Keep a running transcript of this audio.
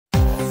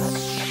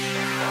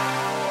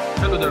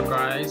Hello there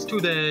guys,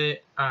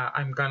 today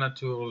I'm gonna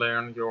to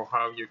learn you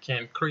how you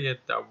can create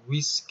a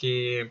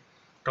whiskey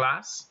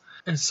glass.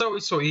 And so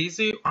it's so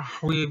easy.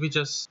 We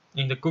just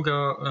in the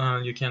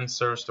Google you can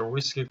search the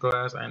whiskey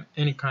glass and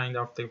any kind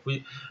of the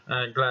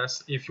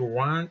glass if you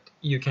want.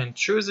 You can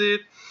choose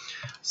it,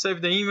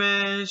 save the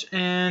image,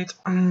 and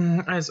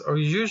as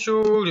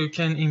usual you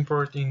can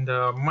import in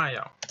the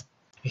Maya.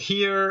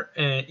 Here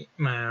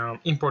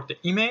import the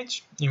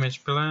image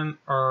plan,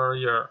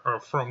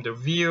 or from the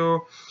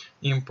view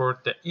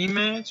import the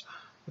image.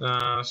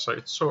 I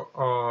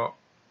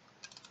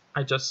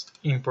just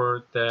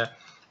import the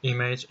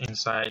image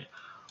inside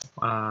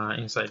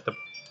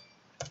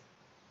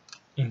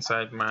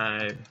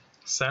my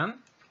scene.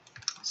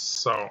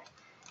 So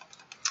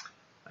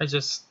I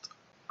just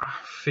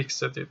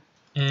fixed it,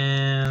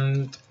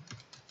 and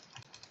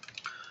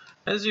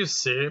as you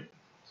see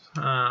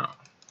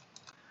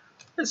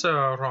it's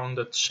a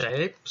rounded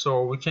shape,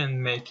 so we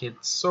can make it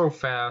so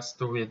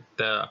fast with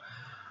the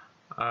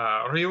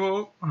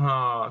revolve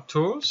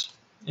tools,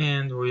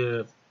 and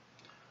we're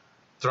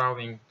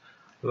drawing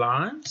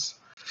lines.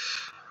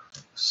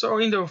 So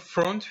in the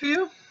front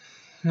view,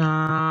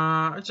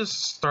 I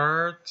just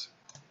start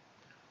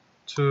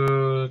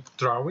to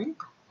drawing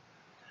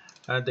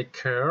the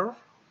curve.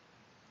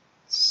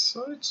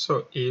 So it's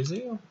so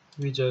easy.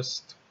 We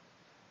just,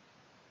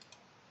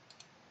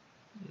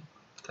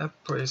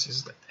 that place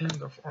is the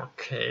end of our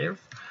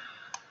curve.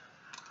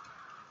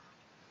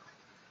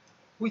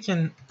 We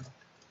can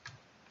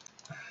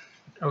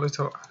a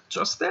little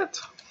adjust that.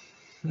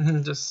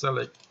 Just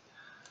select.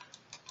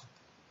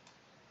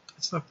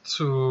 It's not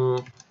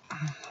too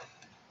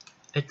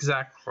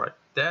exact like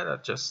that. I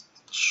just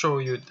show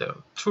you the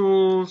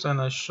tools and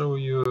I show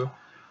you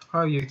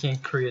how you can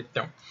create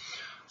them.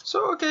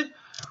 So okay,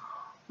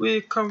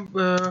 we come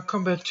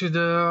back to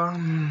the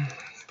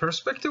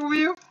perspective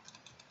view.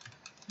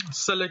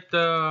 Select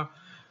the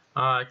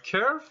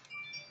curve,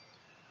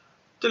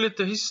 delete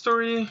the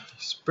history,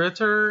 it's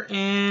better,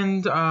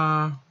 and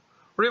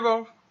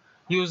revolve.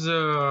 Use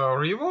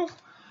revolve.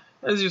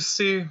 As you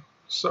see,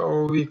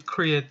 so we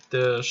create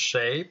the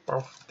shape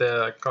of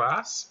the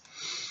glass.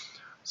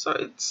 So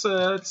it's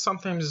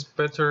sometimes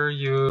better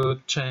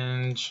you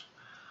change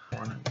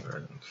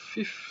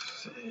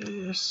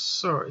 150,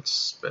 so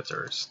it's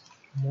better, it's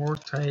more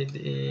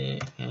tidy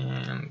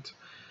and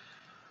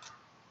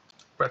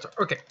better.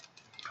 Okay,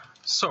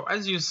 so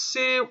as you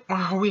see,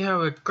 we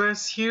have a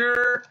glass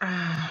here,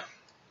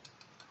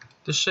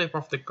 the shape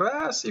of the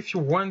glass. If you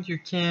want, you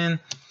can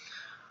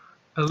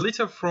a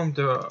little from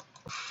the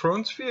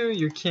front view,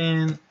 you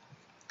can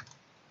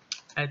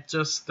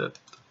adjust it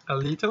a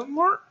little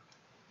more,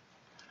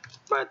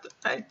 but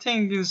I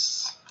think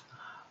is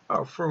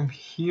from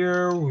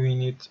here we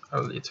need a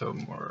little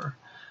more.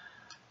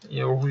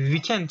 You know, we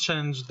can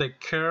change the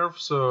curve,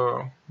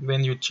 so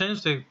when you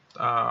change the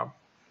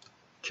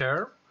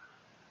curve,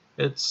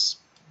 it's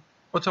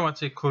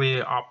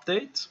automatically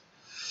update.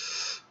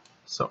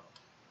 So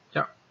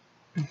yeah,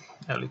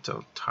 a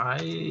little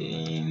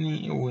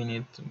tiny, we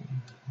need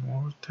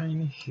more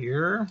tiny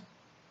here.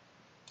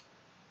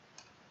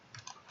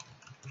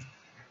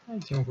 I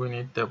think we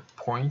need the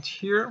point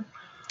here.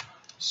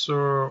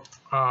 So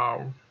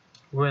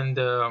when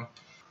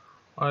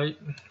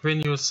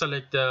you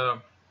select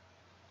the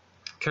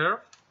curve,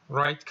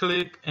 right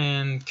click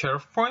and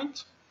curve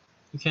point,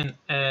 you can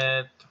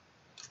add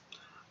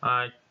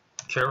a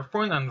curve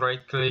point and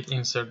right click,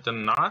 insert the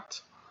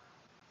knot.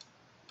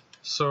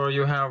 So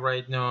you have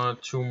right now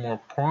 2 more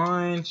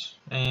points,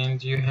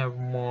 and you have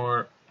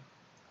more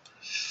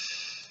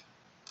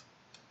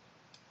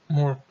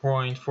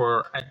point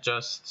for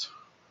adjust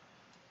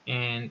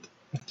and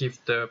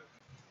give the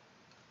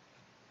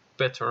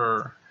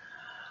better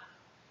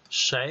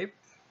shape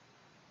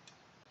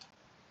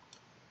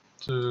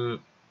to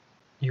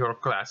your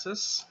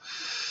glass,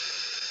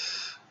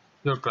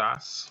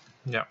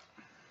 yeah,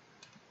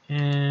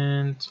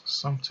 and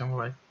something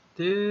like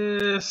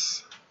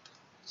this.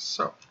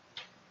 So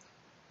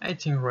I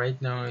think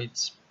right now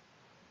it's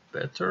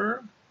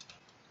better,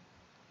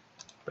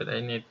 but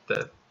I need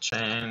to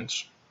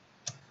change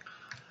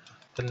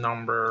the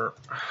number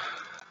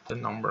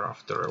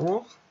of the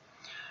revolve,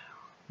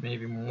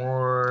 maybe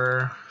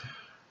more,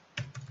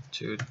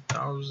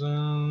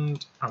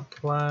 2000,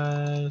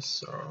 apply.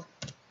 So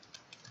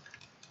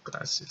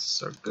glass is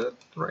so good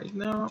right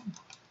now.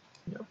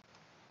 Yep,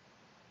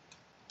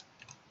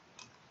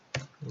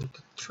 with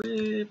the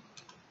trip.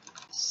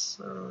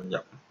 So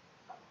yep,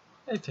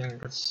 I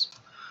think it's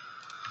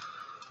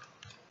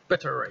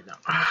better right now.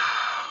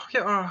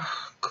 Yeah,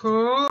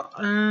 cool.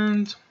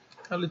 And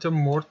a little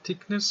more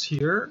thickness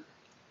here.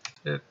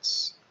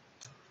 It's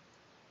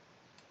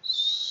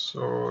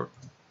so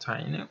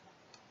tiny.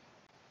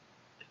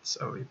 It's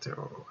a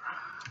little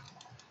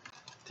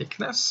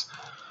thickness.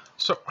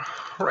 So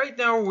right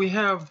now we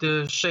have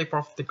the shape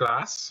of the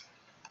glass.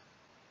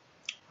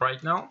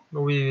 Right now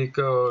we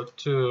go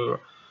to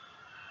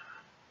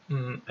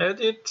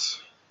edit,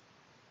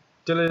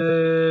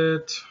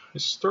 delete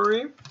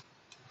history,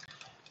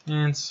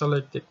 and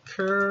select the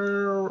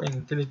curve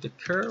and delete the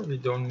curve. We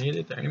don't need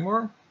it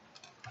anymore.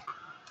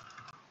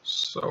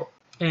 So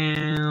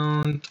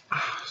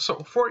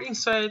for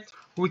inside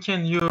we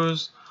can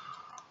use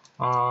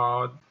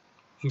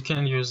you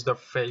can use the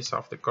face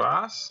of the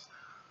glass.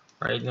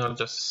 Right now,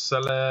 just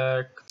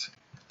select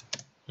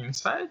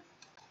inside,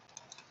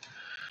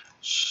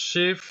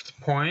 shift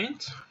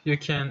point, you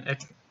can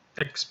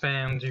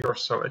expand your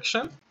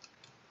selection.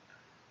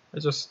 I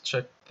just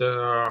check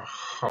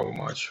how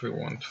much we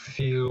want to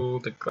fill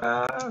the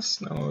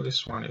glass. No,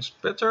 this one is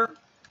better.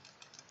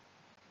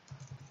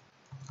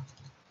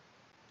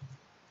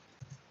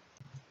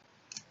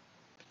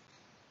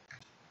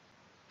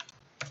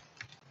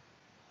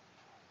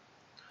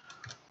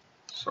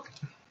 So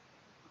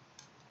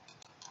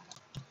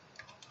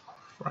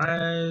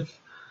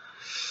 5,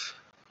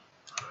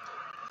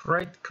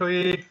 right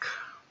click,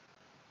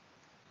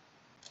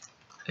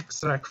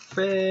 extract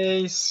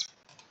face,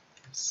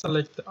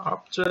 select the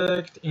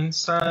object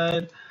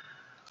inside,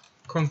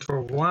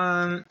 Control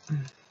 1,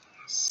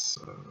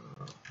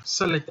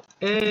 select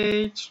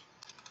edge,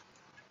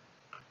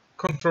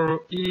 Control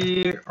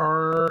E,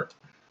 R,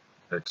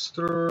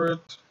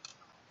 extrude,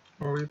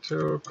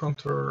 O2,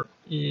 Control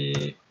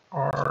E,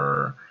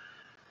 R,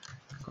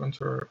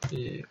 Control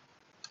E,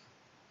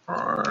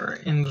 R,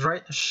 and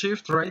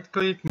shift right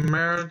click,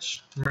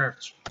 merge.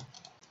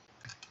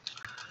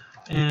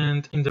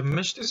 And in the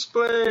mesh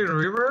display,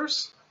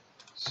 reverse.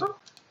 So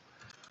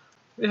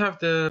we have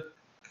the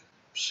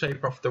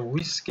shape of the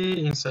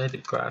whiskey inside the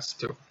glass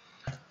too.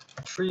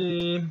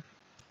 3,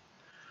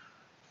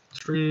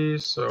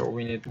 so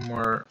we need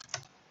more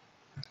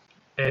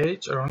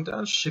edge around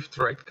that. Shift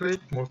right click,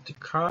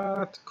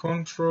 multi-cut,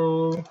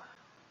 Control,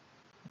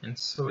 and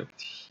select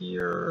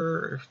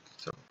here,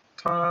 the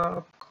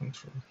top,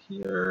 Control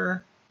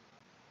here,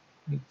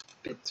 and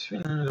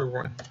between another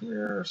one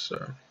here.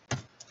 So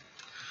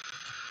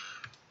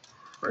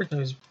right now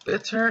is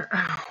better.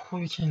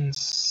 We can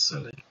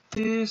select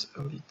this,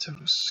 a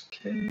little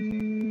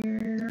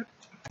scale.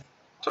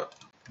 So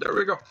there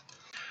we go.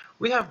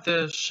 We have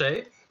the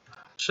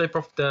shape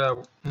of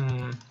the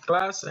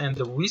glass and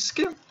the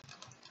whiskey.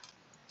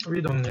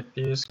 We don't need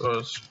this,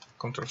 so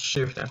Control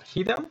Shift and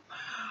hidden.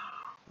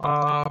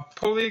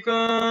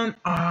 Polygon.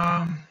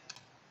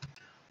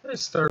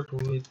 Let's start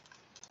with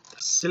the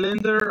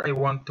cylinder. I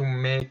want to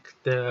make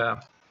the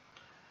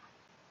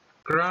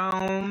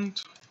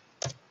ground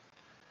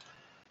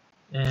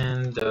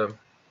and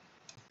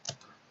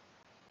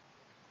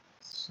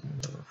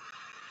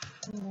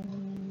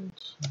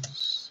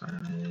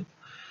side.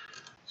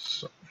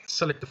 So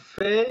select the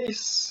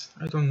face.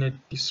 I don't need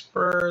this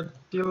part,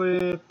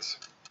 delete.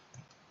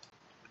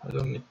 I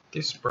don't need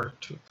this part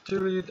to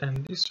delete,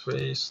 and this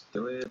face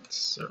delete.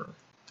 So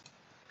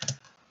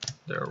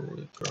there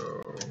we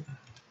go.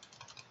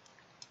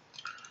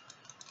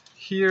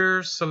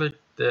 Here select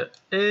the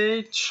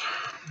edge,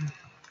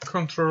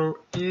 Control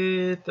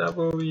E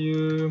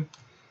W,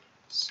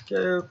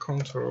 scale,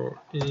 Control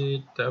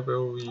E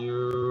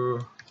W,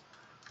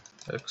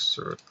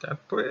 extrude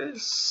that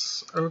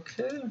place.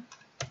 Okay.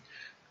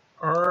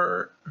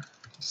 R,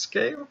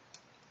 scale,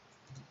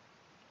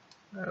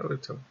 a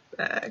little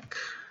back.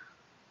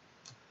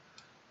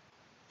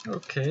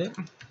 Okay,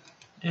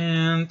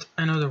 and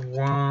another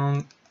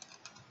one.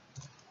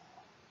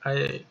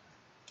 I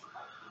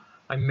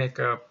make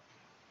a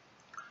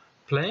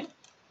plane,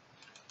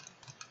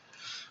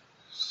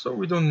 so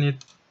we don't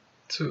need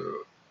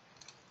to.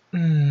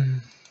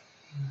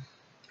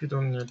 We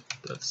don't need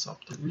that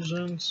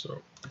subdivision,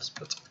 so let's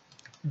put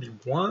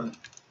B1.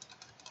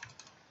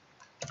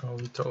 A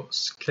little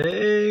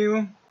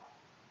scale,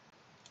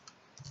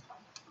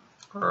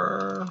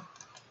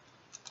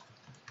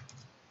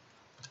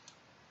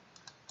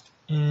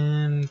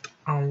 and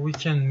we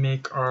can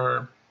make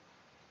our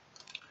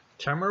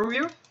camera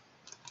view.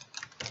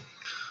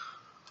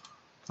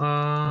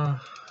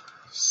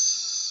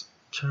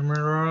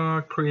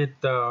 Camera, create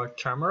the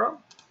camera,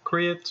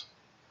 create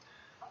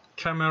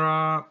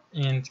camera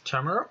and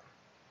camera.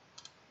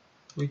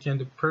 We can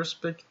do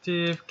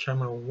perspective,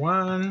 camera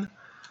 1,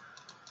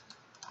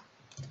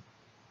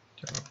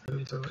 a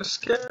little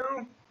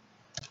scale,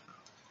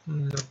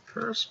 the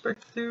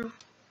perspective,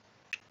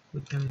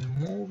 we can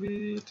move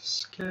it,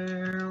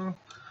 scale,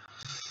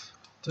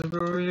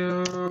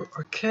 W,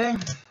 okay,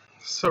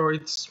 so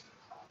it's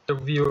the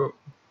view,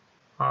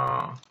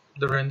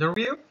 the render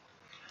view.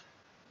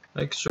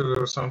 Make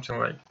sure something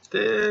like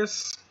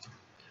this,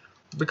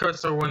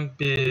 because I want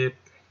to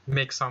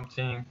make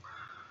something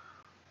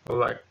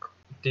like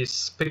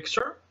this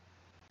picture,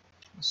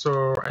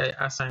 so I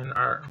assign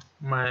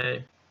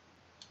my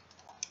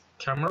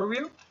camera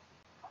view.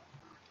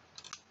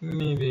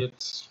 Maybe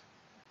it's,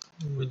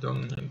 we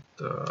don't need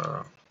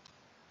a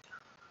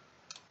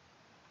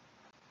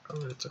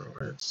little,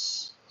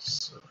 it's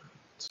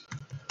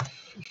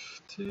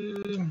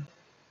 50.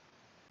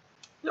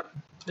 Yeah,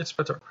 it's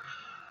better.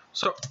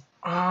 So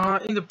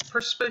in the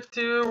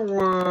perspective,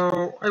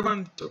 I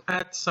want to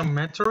add some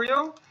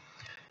material,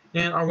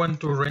 and I want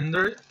to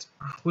render it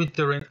with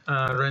the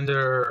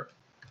render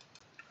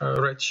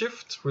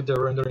Redshift with the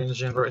render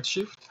engine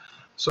Redshift.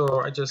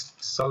 So I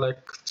just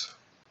select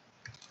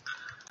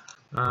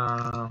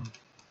the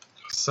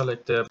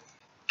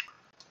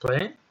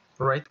plane,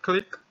 right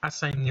click,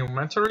 assign new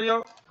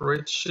material,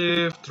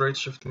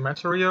 redshift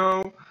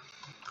material.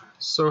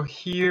 So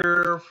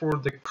here for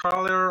the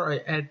color I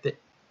add the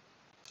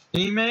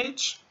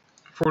image.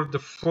 For the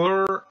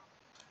floor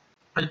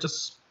I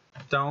just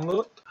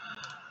download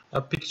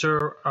a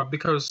picture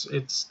because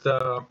it's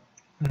the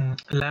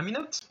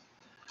laminate.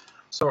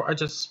 So I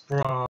just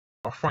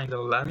find the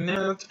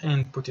laminate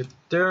and put it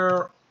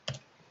there.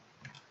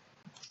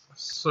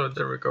 So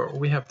there we go,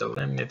 we have the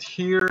laminate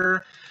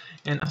here,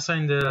 and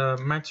assign the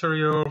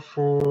material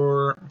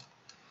for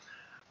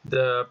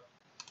the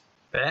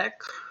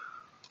back.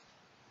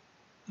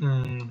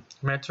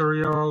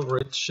 Material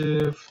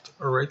redshift.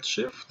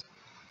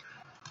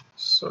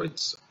 So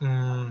it's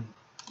I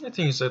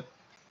think it's a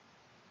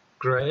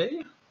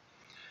gray,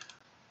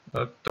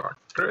 a dark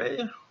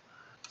gray.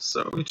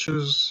 So we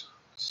choose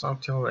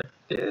something like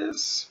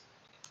this.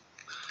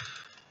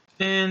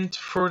 And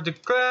for the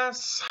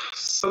glass,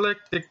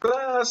 select the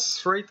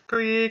glass, right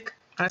click,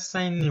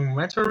 assign new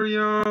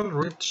material,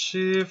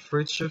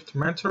 redshift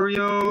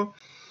material.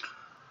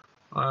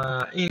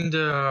 In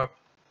the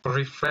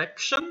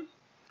refraction,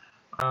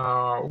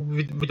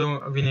 we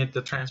need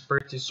the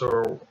transparency,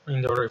 so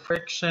in the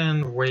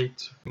refraction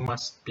weight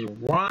must be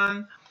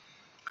 1,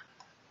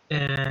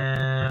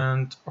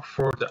 and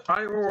for the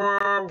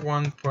IOR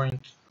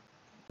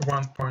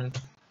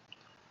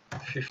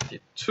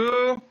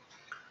 1.52,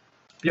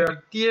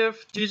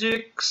 BRDF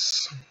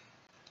digits,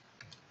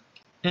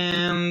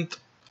 and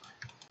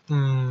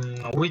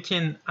we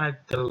can add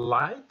the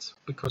light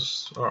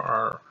because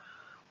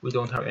we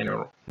don't have any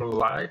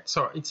light,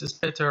 so it's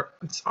better.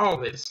 It's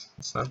not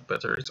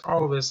better. It's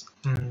always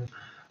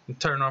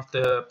turn off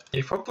the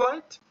default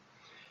light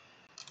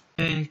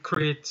and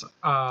create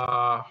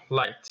a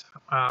light,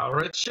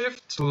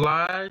 redshift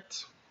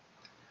light,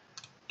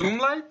 doom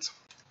light.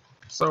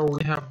 So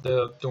we have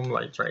the doom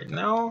light right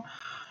now.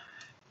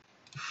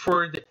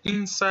 For the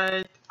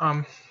inside,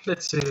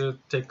 let's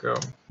take a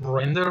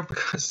render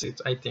because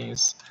I think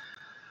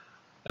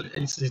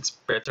it's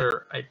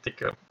better. I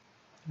take a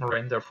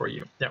render for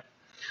you. Yeah.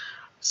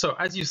 So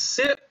as you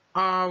see,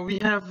 we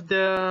have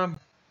a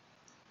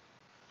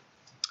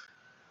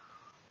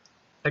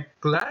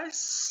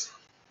glass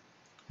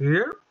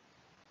here.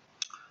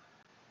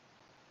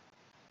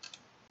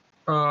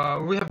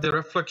 We have the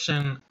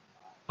reflection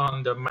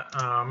on the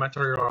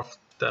material of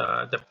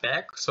the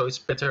back, so it's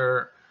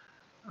better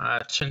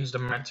change the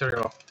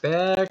material of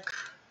back.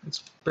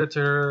 It's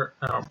better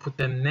put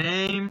the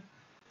name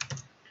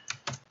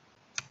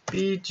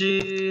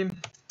PG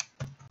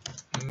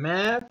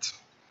matte,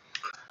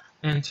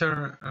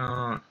 enter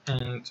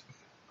and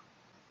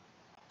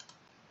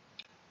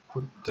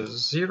put the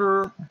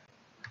 0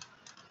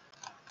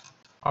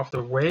 of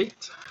the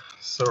weight.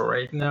 So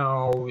right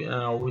now we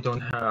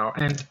don't have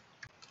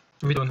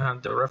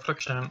the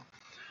reflection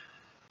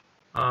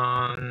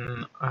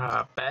on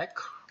back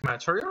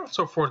material.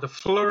 So for the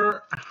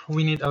floor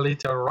we need a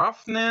little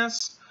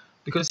roughness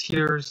because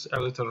here's a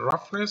little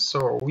roughness.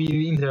 So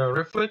we in the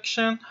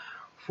reflection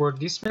for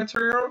this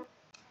material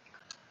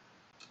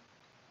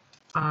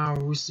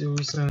we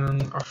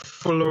send a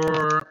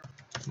floor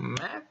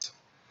matte.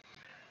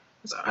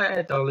 So I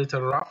add a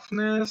little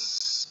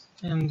roughness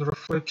and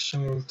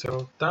reflection will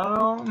tilt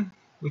down.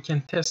 We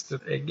can test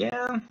it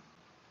again.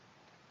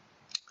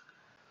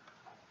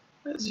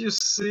 As you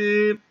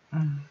see,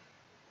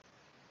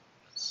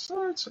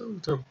 so it's a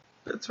little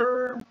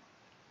better,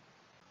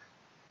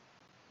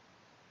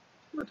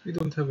 but we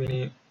don't have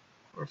any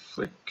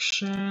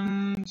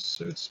reflection,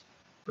 so it's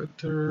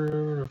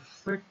better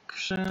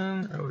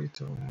reflection, a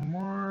little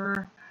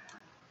more,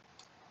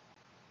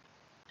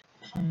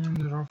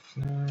 and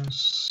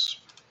roughness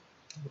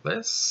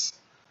less.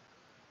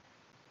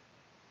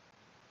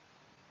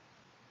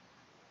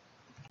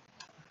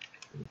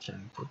 We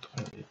can put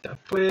only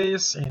that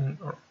place, and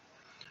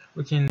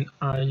we can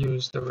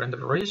use the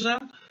render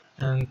region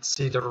and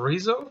see the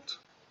result.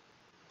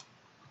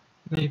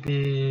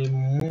 Maybe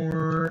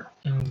more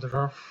in the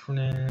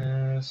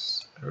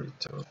roughness, a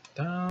little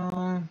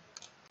down,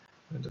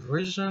 the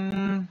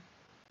region.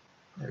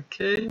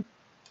 Okay,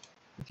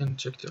 we can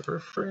check the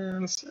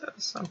reference, yeah,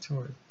 something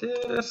like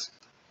this.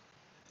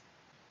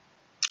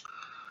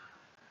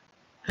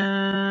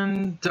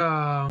 And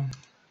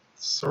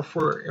so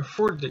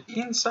for the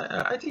inside,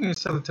 I think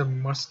it's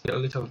must be a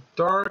little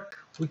dark.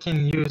 We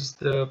can use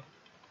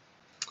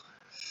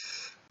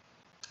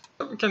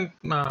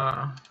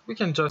we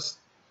can just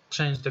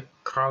change the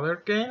color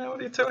gain a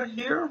little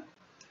here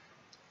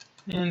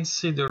and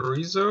see the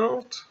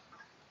result.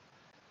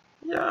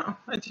 Yeah,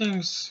 I think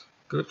it's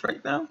good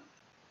right now.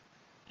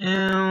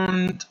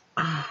 And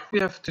we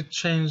have to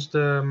change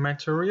the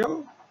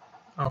material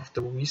of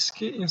the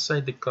whiskey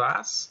inside the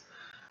glass.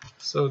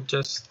 So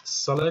just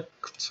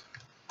select,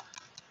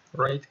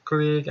 right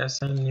click,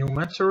 assign new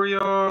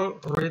material,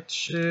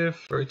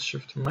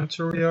 redshift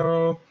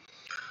material.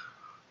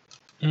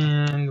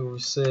 and we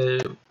say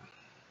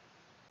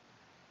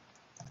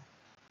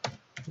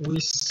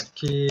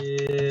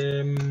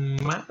whiskey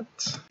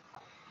matte.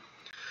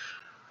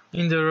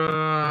 In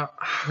the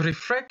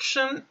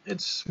refraction,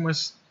 it's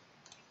must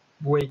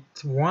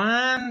weight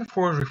 1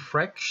 for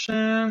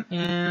refraction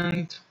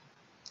and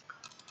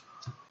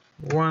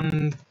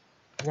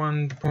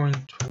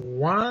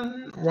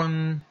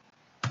 1.51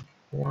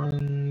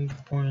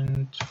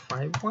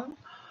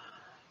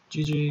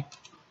 GG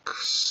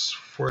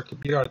for the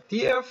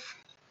BRTF,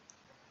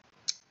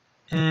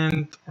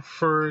 and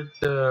for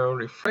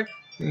the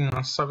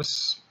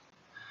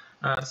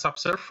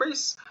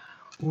subsurface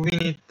we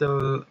need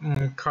the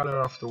color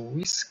of the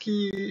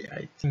whiskey,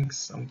 I think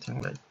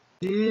something like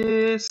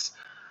this,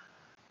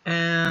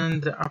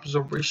 and the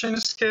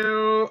absorption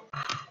scale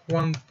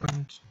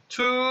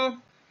 1.2,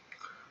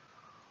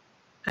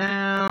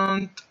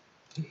 and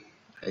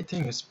I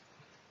think it's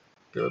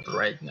good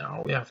right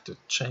now. We have to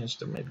change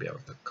the maybe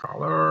of the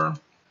color.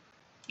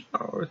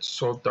 Oh, it's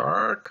so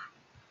dark.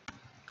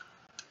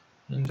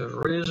 In the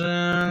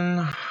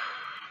region,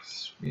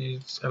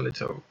 it's a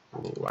little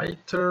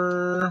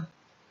lighter.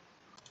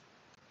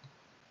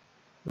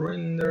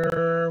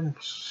 Render,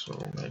 so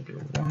maybe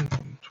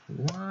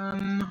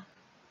 1.1.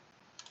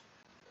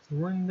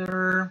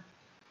 Render,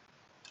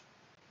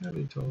 a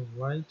little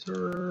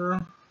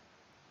lighter,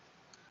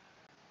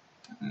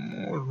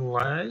 more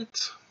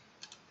light.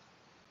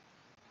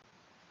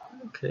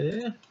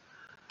 Okay,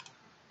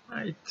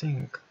 I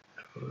think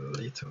a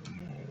little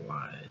more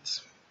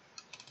light,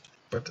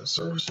 but the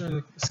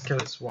solution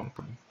scale is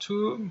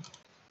 1.2.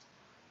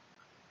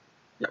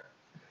 Yep,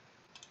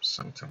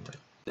 something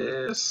like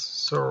this.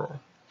 So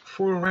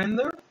full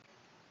render.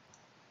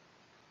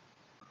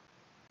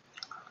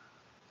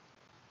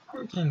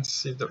 We can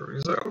see the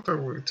result a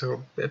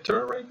little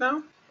better right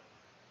now.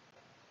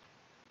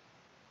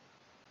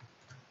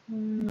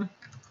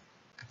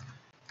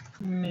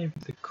 Maybe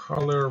the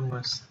color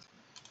must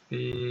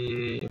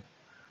be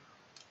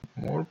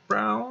more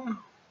brown.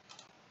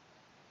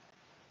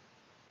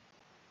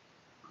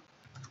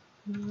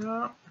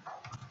 Yeah,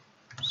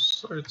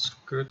 so it's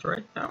good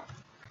right now.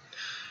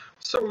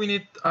 So we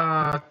need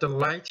the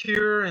light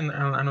here and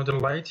another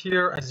light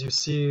here. As you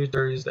see,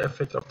 there is the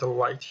effect of the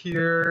light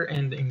here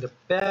and in the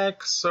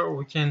back, so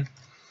we can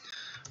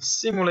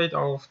simulate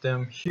all of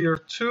them here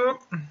too.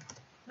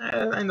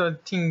 And I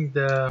think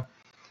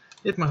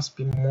it must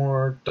be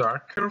more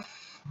darker,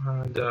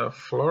 the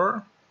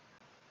floor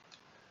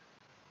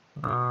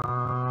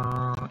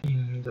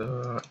in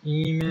the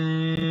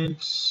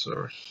image.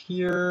 So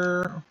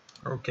here,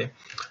 okay,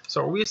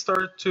 so we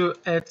start to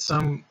add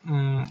some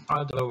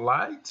other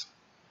light,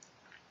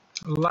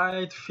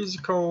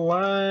 physical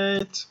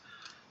light,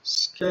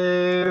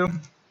 scale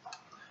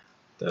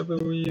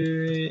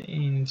W,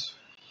 and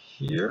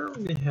here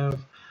we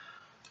have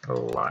a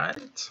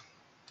light.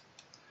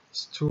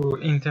 It's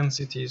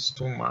intensity is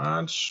too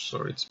much,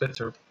 so it's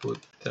better put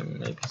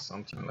maybe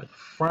something like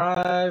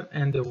 5,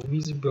 and the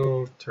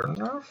visible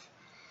turn off.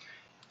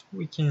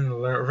 We can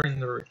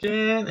render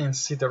again and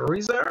see the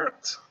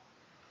result.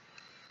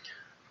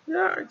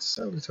 Yeah, it's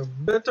a little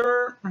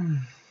better.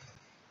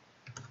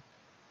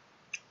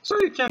 So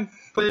you can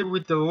play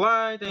with the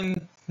light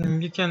and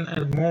you can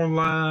add more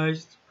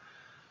light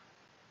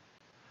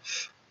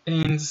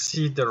and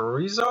see the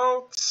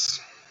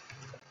results.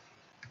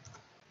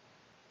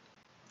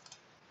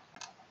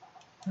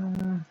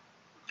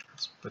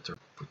 It's better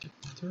put it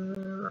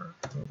there,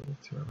 a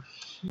little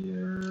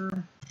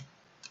here.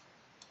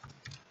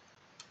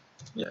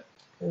 Yeah,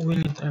 we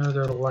need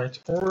another light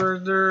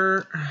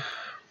order.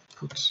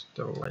 Put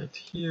the light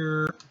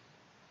here,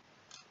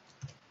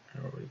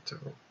 a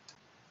little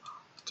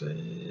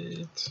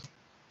update,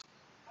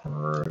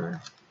 or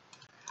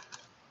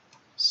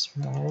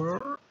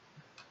smaller,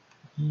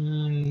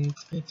 and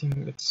I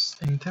think it's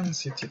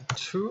intensity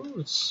 2.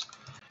 It's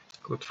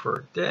good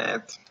for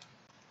that.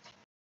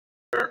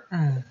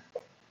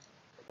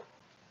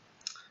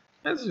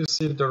 As you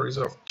see, the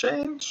result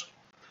change.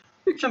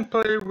 You can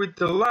play with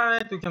the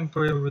light, you can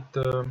play with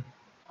the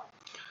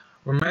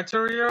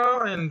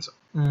material, and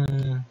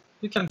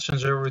you can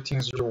change everything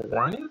as you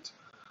want it.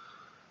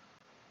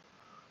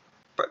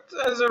 But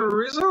as a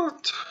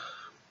result,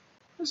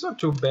 it's not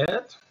too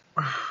bad.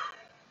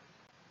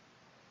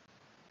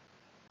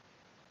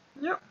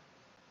 Yeah,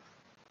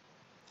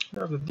 you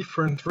have a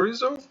different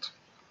result.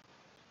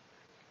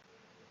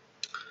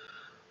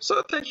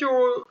 So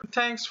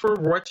thanks for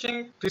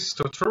watching this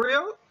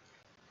tutorial,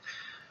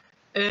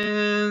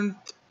 and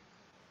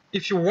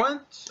if you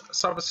want,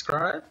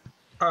 subscribe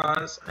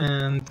us,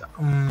 and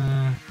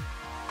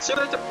see you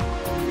later.